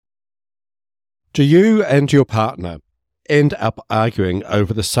Do you and your partner end up arguing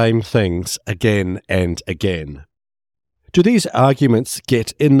over the same things again and again? Do these arguments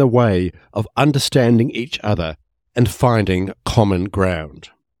get in the way of understanding each other and finding common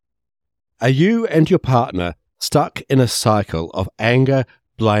ground? Are you and your partner stuck in a cycle of anger,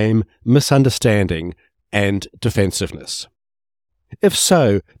 blame, misunderstanding, and defensiveness? If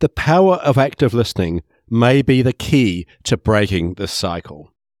so, the power of active listening may be the key to breaking this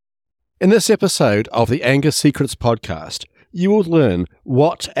cycle. In this episode of the Anger Secrets podcast, you will learn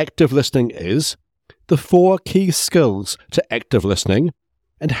what active listening is, the 4 key skills to active listening,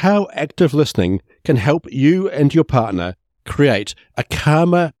 and how active listening can help you and your partner create a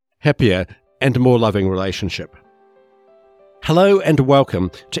calmer, happier, and more loving relationship. Hello and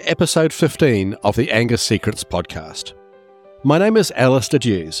welcome to episode 15 of the Anger Secrets podcast. My name is Alistair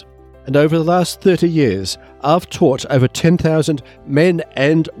Dews, and over the last 30 years, I've taught over 10,000 men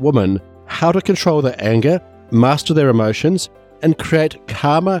and women how to control their anger, master their emotions, and create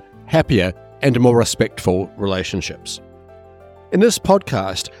calmer, happier, and more respectful relationships. In this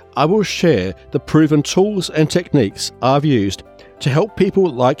podcast, I will share the proven tools and techniques I've used to help people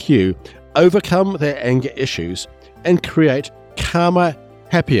like you overcome their anger issues and create calmer,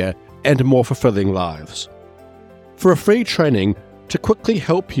 happier, and more fulfilling lives. For a free training to quickly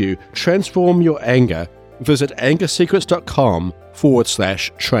help you transform your anger, visit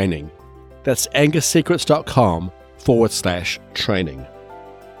angersecrets.com/training. That's angersecrets.com/training.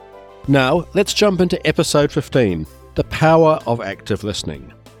 Now, let's jump into episode 15, the power of active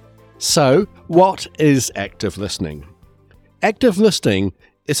listening. So, what is active listening? Active listening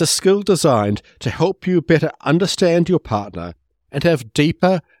is a skill designed to help you better understand your partner and have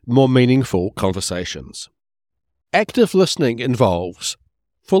deeper, more meaningful conversations. Active listening involves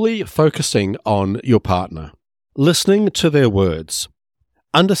fully focusing on your partner, listening to their words,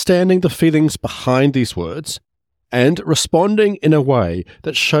 understanding the feelings behind these words, and responding in a way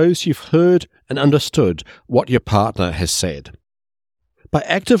that shows you've heard and understood what your partner has said. By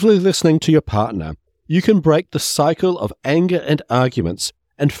actively listening to your partner, you can break the cycle of anger and arguments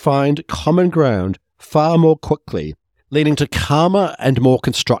and find common ground far more quickly, leading to calmer and more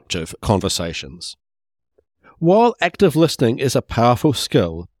constructive conversations. While active listening is a powerful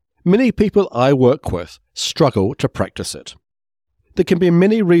skill, many people I work with struggle to practice it. There can be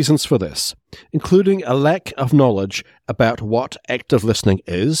many reasons for this, including a lack of knowledge about what active listening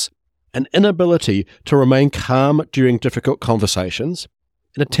is, an inability to remain calm during difficult conversations,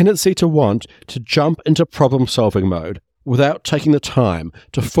 and a tendency to want to jump into problem-solving mode without taking the time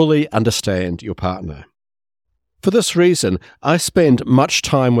to fully understand your partner. For this reason, I spend much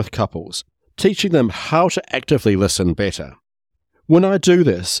time with couples, teaching them how to actively listen better. When I do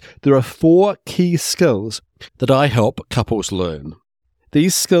this, there are 4 key skills that I help couples learn.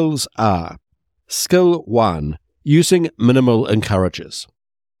 These skills are: Skill 1, using minimal encouragers.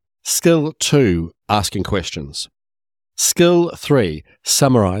 Skill 2, asking questions. Skill 3,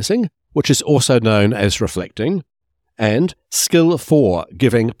 summarizing, which is also known as reflecting. And Skill 4,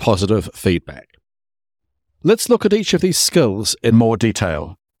 giving positive feedback. Let's look at each of these skills in more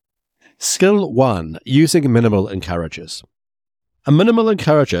detail. Skill 1, using minimal encouragers. A minimal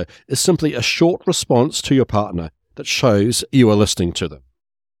encourager is simply a short response to your partner that shows you are listening to them.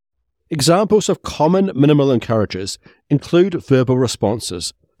 Examples of common minimal encouragers include verbal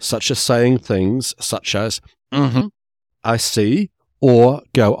responses, such as saying things such as, I see, or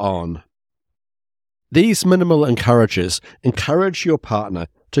go on. These minimal encouragers encourage your partner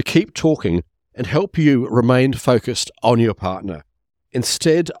to keep talking and help you remain focused on your partner,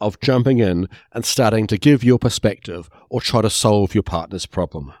 instead of jumping in and starting to give your perspective or try to solve your partner's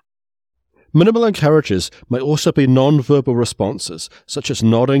problem. Minimal encouragers may also be non-verbal responses, such as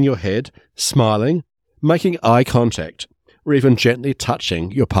nodding your head, smiling, making eye contact, or even gently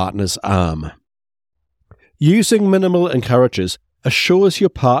touching your partner's arm. Using minimal encouragers assures your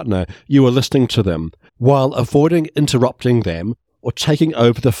partner you are listening to them while avoiding interrupting them or taking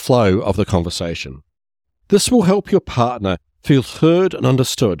over the flow of the conversation. This will help your partner feel heard and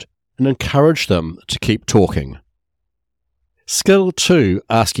understood and encourage them to keep talking. Skill 2,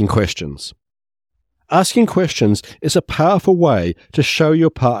 asking questions. Asking questions is a powerful way to show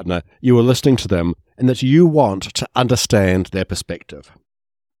your partner you are listening to them and that you want to understand their perspective.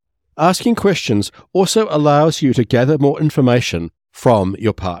 Asking questions also allows you to gather more information from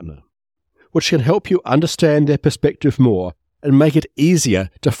your partner, which can help you understand their perspective more and make it easier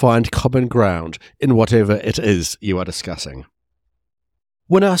to find common ground in whatever it is you are discussing.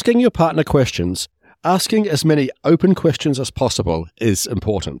 When asking your partner questions, asking as many open questions as possible is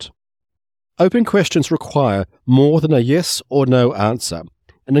important. Open questions require more than a yes or no answer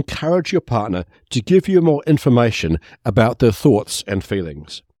and encourage your partner to give you more information about their thoughts and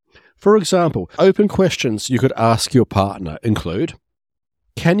feelings. For example, open questions you could ask your partner include,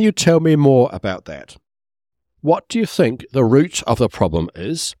 "Can you tell me more about that? What do you think the root of the problem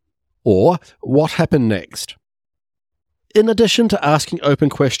is?" Or, "What happened next?" In addition to asking open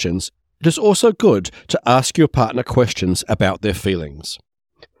questions, it is also good to ask your partner questions about their feelings.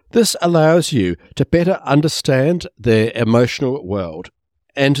 This allows you to better understand their emotional world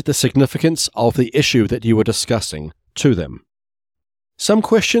and the significance of the issue that you were discussing to them. Some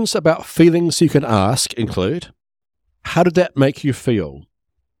questions about feelings you can ask include, "How did that make you feel?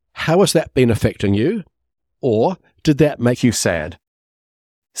 How has that been affecting you?" Or, "Did that make you sad?"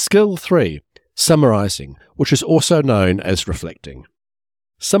 Skill 3, summarizing, which is also known as reflecting.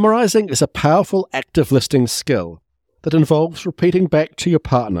 Summarizing is a powerful active listening skill that involves repeating back to your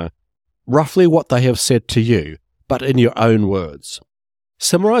partner roughly what they have said to you, but in your own words.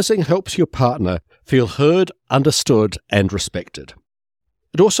 Summarizing helps your partner feel heard, understood, and respected.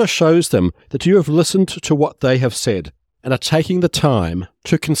 It also shows them that you have listened to what they have said and are taking the time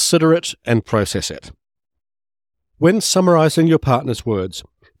to consider it and process it. When summarizing your partner's words,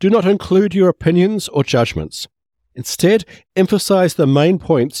 do not include your opinions or judgments. Instead, emphasize the main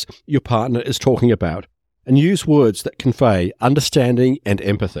points your partner is talking about and use words that convey understanding and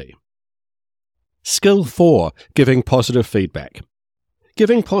empathy. Skill 4, giving positive feedback.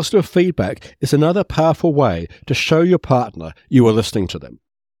 Giving positive feedback is another powerful way to show your partner you are listening to them.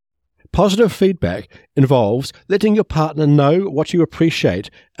 Positive feedback involves letting your partner know what you appreciate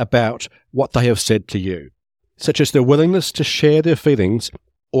about what they have said to you, such as their willingness to share their feelings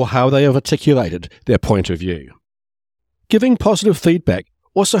or how they have articulated their point of view. Giving positive feedback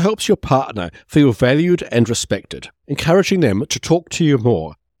also helps your partner feel valued and respected, encouraging them to talk to you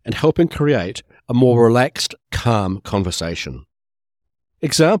more and helping create a more relaxed, calm conversation.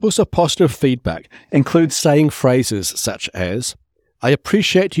 Examples of positive feedback include saying phrases such as, "I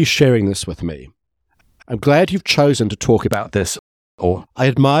appreciate you sharing this with me. I'm glad you've chosen to talk about this," or "I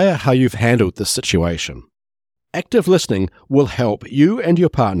admire how you've handled this situation." Active listening will help you and your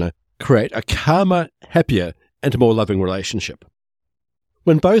partner create a calmer, happier, and more loving relationship.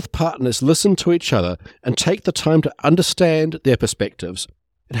 When both partners listen to each other and take the time to understand their perspectives,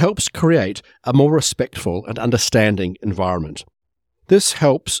 it helps create a more respectful and understanding environment. This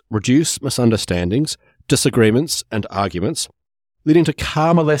helps reduce misunderstandings, disagreements, and arguments, leading to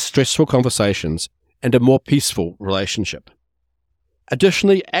calmer, less stressful conversations and a more peaceful relationship.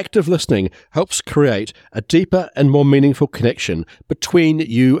 Additionally, active listening helps create a deeper and more meaningful connection between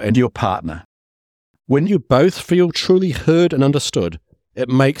you and your partner. When you both feel truly heard and understood, it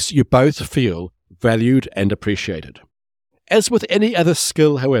makes you both feel valued and appreciated. As with any other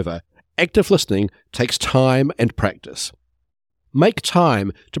skill, however, active listening takes time and practice. Make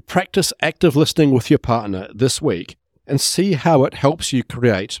time to practice active listening with your partner this week and see how it helps you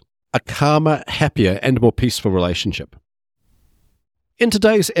create a calmer, happier, and more peaceful relationship. In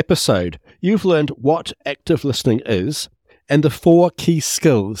today's episode, you've learned what active listening is and the 4 key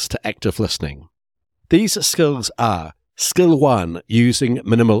skills to active listening. These skills are Skill 1, using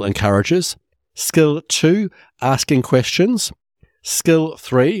minimal encouragers, Skill 2, asking questions, Skill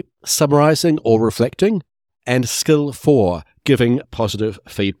 3, summarizing or reflecting, and Skill 4, giving positive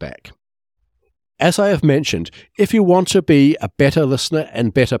feedback. As I have mentioned, if you want to be a better listener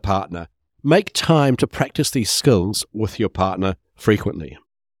and better partner, make time to practice these skills with your partner frequently.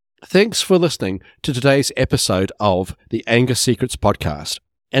 Thanks for listening to today's episode of the Anger Secrets Podcast,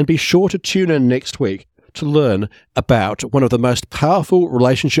 and be sure to tune in next week to learn about one of the most powerful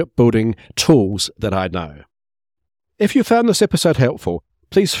relationship-building tools that I know. If you found this episode helpful,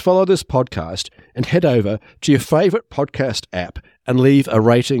 please follow this podcast and head over to your favorite podcast app and leave a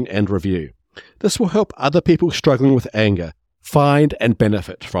rating and review. This will help other people struggling with anger find and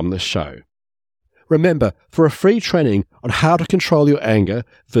benefit from this show. Remember, for a free training on how to control your anger,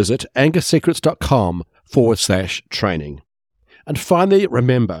 visit angersecrets.com/training. And finally,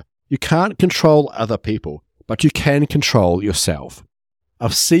 remember, you can't control other people, but you can control yourself. I'll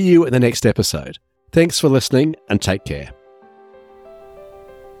see you in the next episode. Thanks for listening and take care.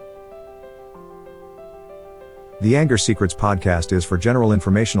 The Anger Secrets Podcast is for general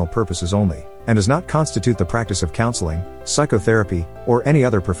informational purposes only, and does not constitute the practice of counseling, psychotherapy, or any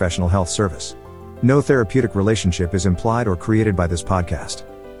other professional health service. No therapeutic relationship is implied or created by this podcast.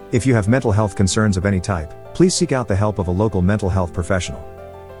 If you have mental health concerns of any type, please seek out the help of a local mental health professional.